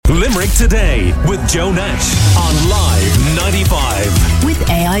Limerick Today with Joe Nash on Live 95. With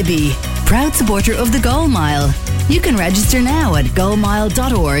AIB, proud supporter of the Goal Mile. You can register now at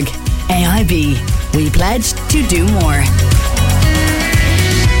goalmile.org. AIB, we pledge to do more.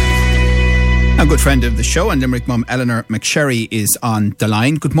 A good friend of the show and Limerick mum Eleanor McSherry is on the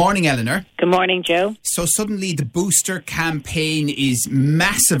line. Good morning, Eleanor. Good morning, Joe. So suddenly the booster campaign is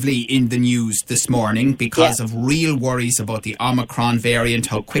massively in the news this morning because of real worries about the Omicron variant,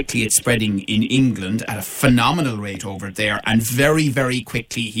 how quickly it's spreading in England at a phenomenal rate over there and very, very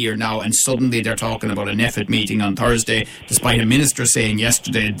quickly here now. And suddenly they're talking about an NPHET meeting on Thursday, despite a minister saying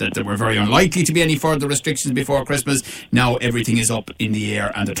yesterday that there were very unlikely to be any further restrictions before Christmas. Now everything is up in the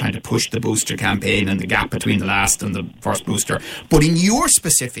air and they're trying to push the booster campaign and the gap between the last and the first booster. But in your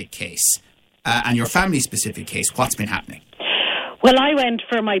specific case, and your family's specific case, what's been happening? Well, I went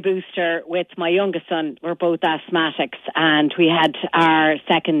for my booster with my youngest son. We're both asthmatics, and we had our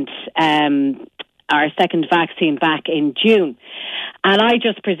second vaccine back in June. And I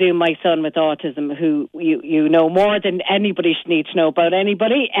just presume my son with autism, who you know more than anybody should need to know about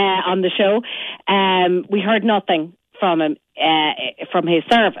anybody on the show, we heard nothing from him, from his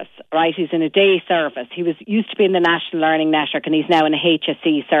service, right? He's in a day service. He used to be in the National Learning Network and he's now in a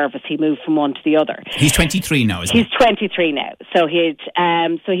HSE service. He moved from one to the other. He's 23 now, isn't he? He's 23 now. So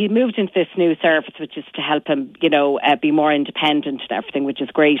he moved into this new service, which is to help him, be more independent and everything, which is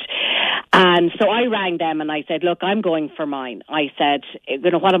great. And so I rang them and I said, look, I'm going for mine. I said,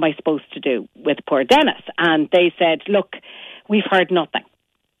 what am I supposed to do with poor Dennis? And they said, look, we've heard nothing.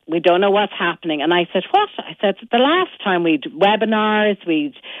 We don't know what's happening. And I said, what? I said, the last time we'd webinars,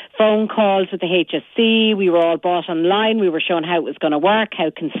 we'd phone calls with the HSC, we were all bought online, we were shown how it was going to work, how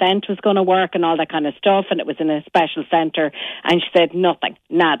consent was going to work and all that kind of stuff, and it was in a special centre, and she said nothing,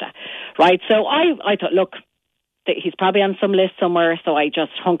 nada. Right, so I thought, look, he's probably on some list somewhere, so I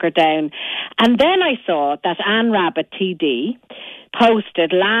just hunkered down. And then I saw that Anne Rabbitte TD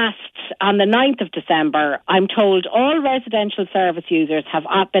posted on the 9th of December, I'm told all residential service users have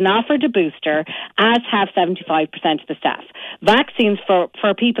been offered a booster, as have 75% of the staff. Vaccines for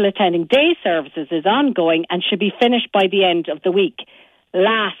people attending day services is ongoing and should be finished by the end of the week.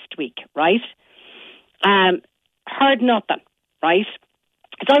 Last week, right? Heard nothing, right?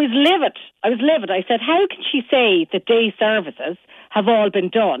 So I was livid. I said, how can she say that day services have all been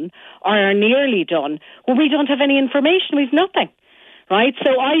done or are nearly done when we don't have any information? We've nothing. Right,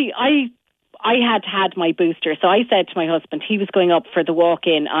 so I had my booster. So I said to my husband, he was going up for the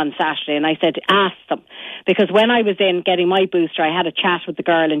walk-in on Saturday, and I said, ask them. Because when I was in getting my booster, I had a chat with the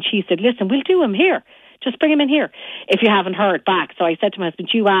girl, and she said, listen, we'll do him here. Just bring him in here if you haven't heard back. So I said to my husband,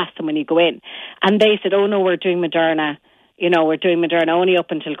 you ask them when you go in. And they said, oh, no, we're doing Moderna. We're doing Moderna only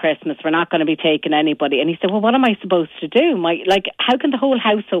up until Christmas. We're not going to be taking anybody. And he said, well, what am I supposed to do? How can the whole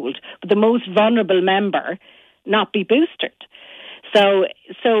household, the most vulnerable member, not be boosted?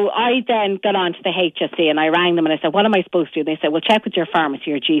 So I then got on to the HSE and I rang them and I said, what am I supposed to do? And they said, well, check with your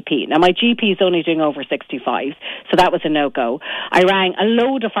pharmacy or GP. Now, my GP is only doing over 65, so that was a no-go. I rang a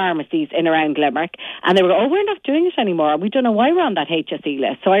load of pharmacies in around Limerick and they were, we're not doing it anymore. We don't know why we're on that HSE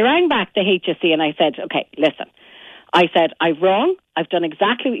list. So I rang back the HSE and I said, okay, listen. I said, I'm wrong. I've done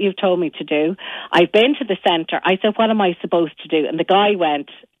exactly what you've told me to do. I've been to the centre. I said, what am I supposed to do? And the guy went,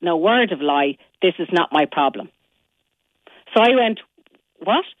 no word of lie, this is not my problem. So I went,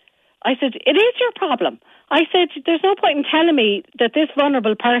 what? I said, it is your problem. I said, there's no point in telling me that this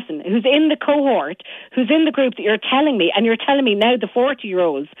vulnerable person who's in the cohort, who's in the group that you're telling me, and you're telling me now the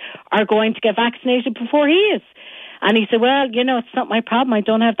 40-year-olds are going to get vaccinated before he is. And he said, well, it's not my problem. I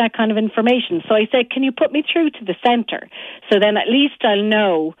don't have that kind of information. So I said, can you put me through to the centre? So then at least I'll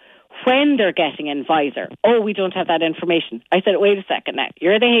know when they're getting in Pfizer. Oh, we don't have that information. I said, wait a second now.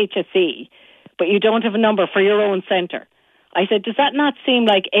 You're the HSE, but you don't have a number for your own centre. I said, does that not seem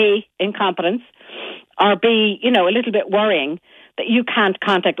like A, incompetence, or B, a little bit worrying that you can't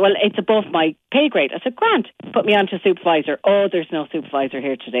contact? Well, it's above my pay grade. I said, Grant, put me on to supervisor. Oh, there's no supervisor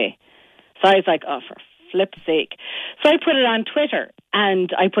here today. So I was like, oh, for flip's sake. So I put it on Twitter and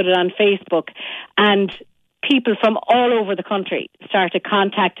I put it on Facebook, and people from all over the country started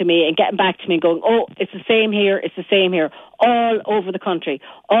contacting me and getting back to me going, oh, it's the same here, all over the country.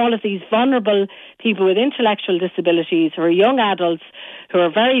 All of these vulnerable people with intellectual disabilities who are young adults who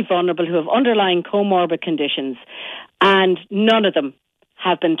are very vulnerable, who have underlying comorbid conditions, and none of them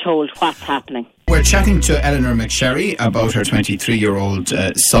have been told what's happening. We're chatting to Eleanor McSherry about her 23-year-old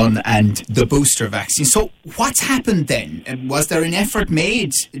son and the booster vaccine. So what's happened then? Was there an effort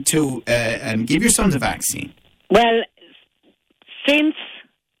made to give your son the vaccine? Well, since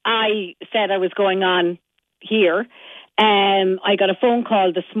I said I was going on here, I got a phone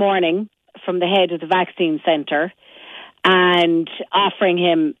call this morning from the head of the vaccine centre and offering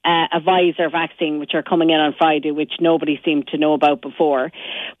him a Pfizer vaccine, which are coming in on Friday, which nobody seemed to know about before.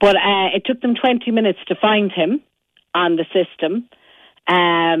 But it took them 20 minutes to find him on the system.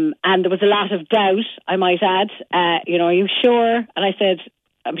 And there was a lot of doubt, I might add. Are you sure? And I said,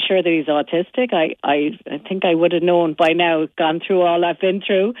 I'm sure that he's autistic. I think I would have known by now, gone through all I've been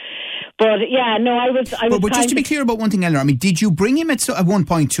through. But yeah, no, I was. But just to be clear about one thing, Eleanor, I mean, did you bring him at one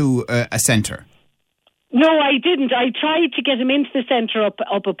point to a centre? No, I didn't. I tried to get him into the centre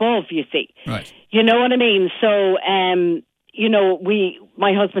up above, you see. Right. You know what I mean? So,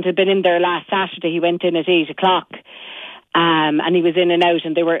 my husband had been in there last Saturday. He went in at 8:00. And he was in and out,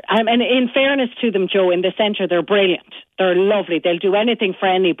 and they were, and in fairness to them, Joe, in the centre, they're brilliant. They're lovely. They'll do anything for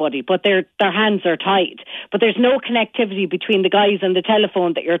anybody, but their hands are tied. But there's no connectivity between the guys on the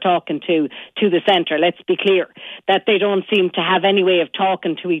telephone that you're talking to the centre. Let's be clear that they don't seem to have any way of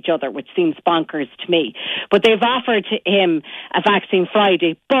talking to each other, which seems bonkers to me. But they've offered him a vaccine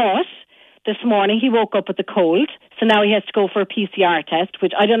Friday, but this morning he woke up with a cold, so now he has to go for a PCR test,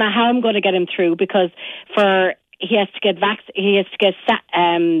 which I don't know how I'm going to get him through, because he has to get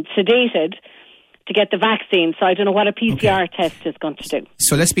sedated to get the vaccine. So I don't know what a PCR test is going to do.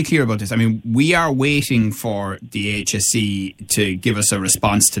 So let's be clear about this. I mean, we are waiting for the HSE to give us a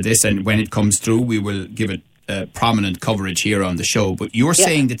response to this, and when it comes through, we will give it prominent coverage here on the show. But you're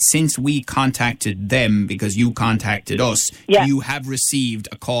saying that since we contacted them, because you contacted us, you have received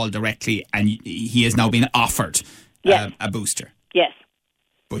a call directly, and he has now been offered a booster. Yes.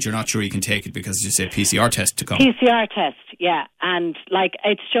 But you're not sure you can take it because you say PCR test to come. PCR test, yeah. And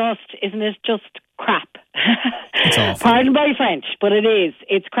isn't it just crap? It's awful. Pardon my French, but it is.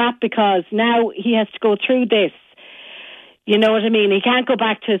 It's crap because now he has to go through this. You know what I mean? He can't go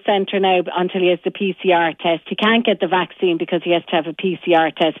back to a centre now until he has the PCR test. He can't get the vaccine because he has to have a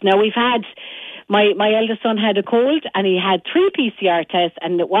PCR test. Now, we've had... My eldest son had a cold and he had 3 PCR tests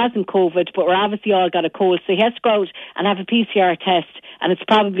and it wasn't COVID, but we're obviously all got a cold. So he has to go out and have a PCR test, and it's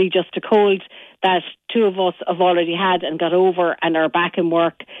probably just a cold that 2 of us have already had and got over and are back in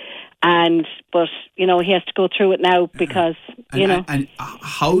work. But he has to go through it now because, And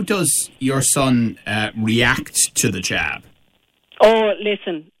how does your son react to the jab? Oh,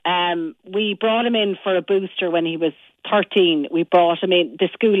 listen, we brought him in for a booster when he was 13. We brought him in. The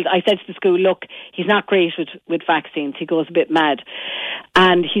school, I said to the school, look, he's not great with vaccines. He goes a bit mad.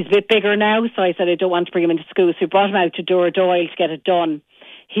 And he's a bit bigger now, so I said I don't want to bring him into school. So we brought him out to Duradoyle to get it done.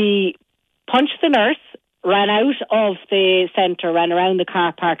 He punched the nurse, ran out of the centre, ran around the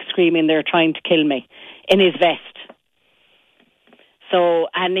car park screaming, they're trying to kill me, in his vest. So,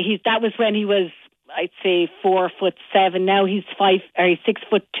 and that was when he was, I'd say 4'7". Now he's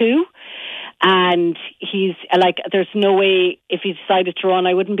 6'2", and he's there's no way if he decided to run,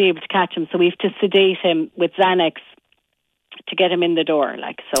 I wouldn't be able to catch him. So we have to sedate him with Xanax to get him in the door.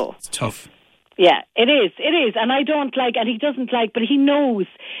 So it's tough. Yeah, it is, and I don't and he doesn't but he knows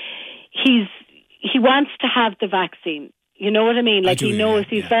he wants to have the vaccine. You know what I mean? He knows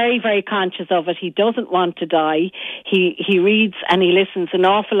he's very, very conscious of it. He doesn't want to die. He reads and he listens an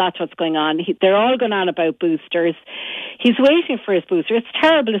awful lot to what's going on. They're all going on about boosters. He's waiting for his booster. It's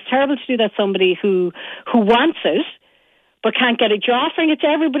terrible. It's terrible to do that to somebody who wants it but can't get it. You're offering it to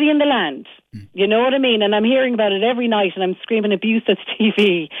everybody in the land. You know what I mean? And I'm hearing about it every night and I'm screaming abuse at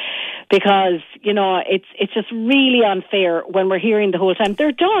TV because, it's just really unfair when we're hearing the whole time,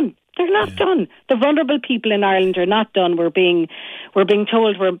 they're done. They're not done. The vulnerable people in Ireland are not done. We're being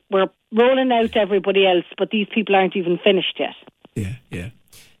told we're rolling out to everybody else, but these people aren't even finished yet. Yeah.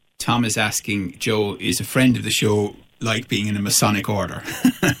 Tom is asking, Joe, is a friend of the show like being in a Masonic order?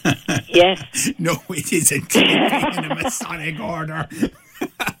 Yes. No, it isn't like being in a Masonic order.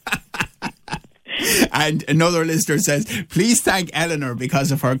 And another listener says, please thank Eleanor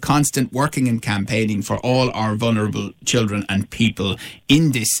because of her constant working and campaigning for all our vulnerable children and people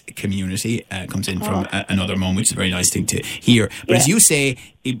in this community. Comes in from another mum, which is a very nice thing to hear. But as you say,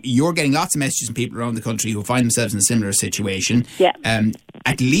 you're getting lots of messages from people around the country who find themselves in a similar situation. Yeah.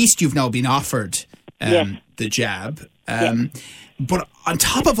 At least you've now been offered the jab. But on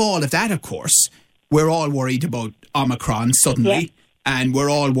top of all of that, of course, we're all worried about Omicron suddenly. Yeah. And we're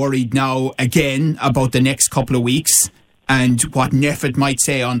all worried now again about the next couple of weeks and what NPHET might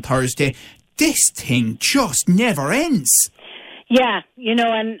say on Thursday. This thing just never ends. Yeah,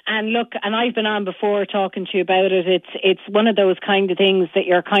 and look, and I've been on before talking to you about it. It's one of those kind of things that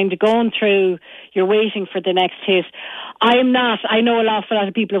you're kind of going through. You're waiting for the next hit. I'm not. I know an awful lot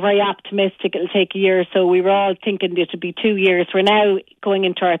of people are very optimistic it'll take a year or so. We were all thinking it would be 2 years. We're now going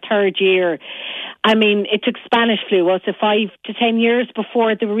into our third year. I mean, it took Spanish flu, was it 5 to 10 years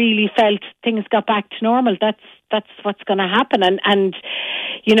before they really felt things got back to normal? That's what's going to happen. And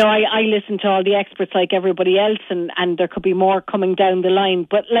I listen to all the experts like everybody else, and there could be more coming down the line.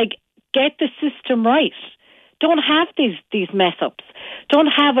 But, get the system right. Don't have these mess-ups. Don't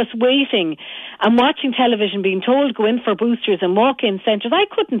have us waiting and watching television being told go in for boosters and walk-in centres. I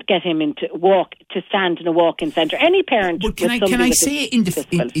couldn't get him to stand in a walk-in centre. Any parent. But can I say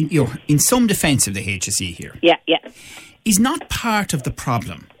in some defence of the HSE here? Yeah. Is not part of the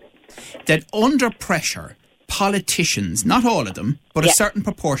problem that under pressure, politicians, not all of them, but a certain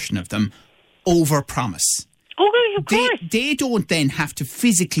proportion of them, overpromise. Oh, of course. They don't then have to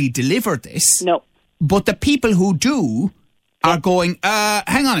physically deliver this. No. But the people who do are going,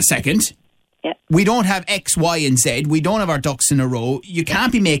 hang on a second. Yeah. We don't have X, Y, and Z. We don't have our ducks in a row. You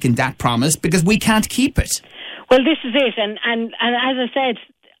can't be making that promise because we can't keep it. Well, this is it. And as I said,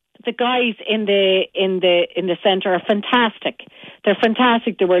 the guys in the centre are fantastic. They're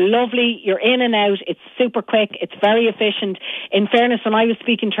fantastic. They were lovely. You're in and out. It's super quick. It's very efficient. In fairness, when I was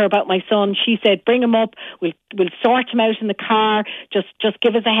speaking to her about my son, she said, bring him up. We'll sort him out in the car. Just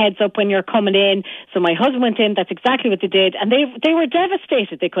give us a heads up when you're coming in. So my husband went in. That's exactly what they did. And they were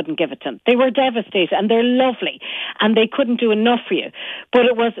devastated they couldn't give it to him. They were devastated. And they're lovely. And they couldn't do enough for you. But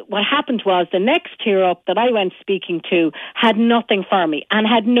what happened was the next tier up that I went speaking to had nothing for me and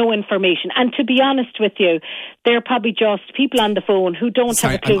had no information. And to be honest with you, they're probably just people on the phone who don't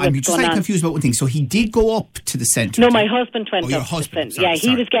have a clue what's going on. I'm just confused about one thing. So he did go up to the centre? No, my husband went up your to husband. the centre.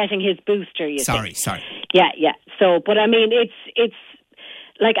 He was getting his booster, you Sorry. Yeah. So, but I mean, it's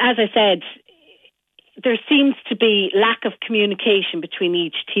like, as I said, there seems to be lack of communication between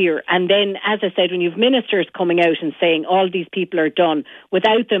each tier. And then, as I said, when you've ministers coming out and saying all these people are done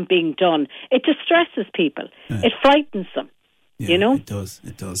without them being done, it distresses people. Yeah. It frightens them. Yeah, it does.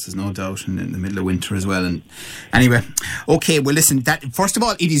 There's no doubt. And in the middle of winter as well. And anyway, okay. Well, listen. First of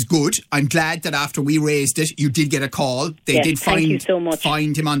all, it is good. I'm glad that after we raised it, you did get a call. They did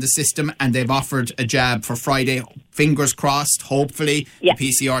find him on the system, and they've offered a jab for Friday. Fingers crossed. Hopefully, the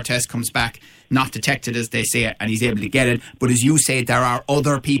PCR test comes back not detected, as they say, and he's able to get it. But as you say, there are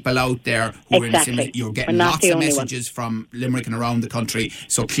other people out there who are in a similar. You're getting lots of messages from Limerick and around the country.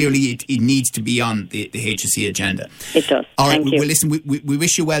 So clearly, it needs to be on the HSE agenda. It does. All right. Thank you. Well, listen, we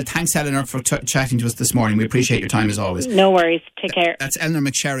wish you well. Thanks, Eleanor, for chatting to us this morning. We appreciate your time as always. No worries. Take care. That's Eleanor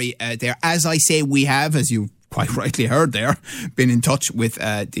McSherry there. As I say, we have, as you quite rightly heard there, been in touch with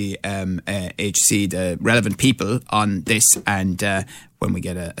the HSE, the relevant people on this, and when we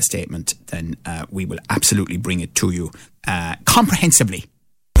get a statement, then we will absolutely bring it to you comprehensively.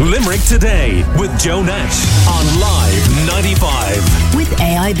 Limerick Today with Joe Nash on Live 95. With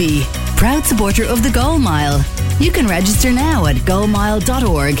AIB, proud supporter of the Goal Mile. You can register now at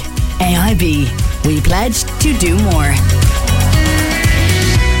goalmile.org. AIB, we pledge to do more.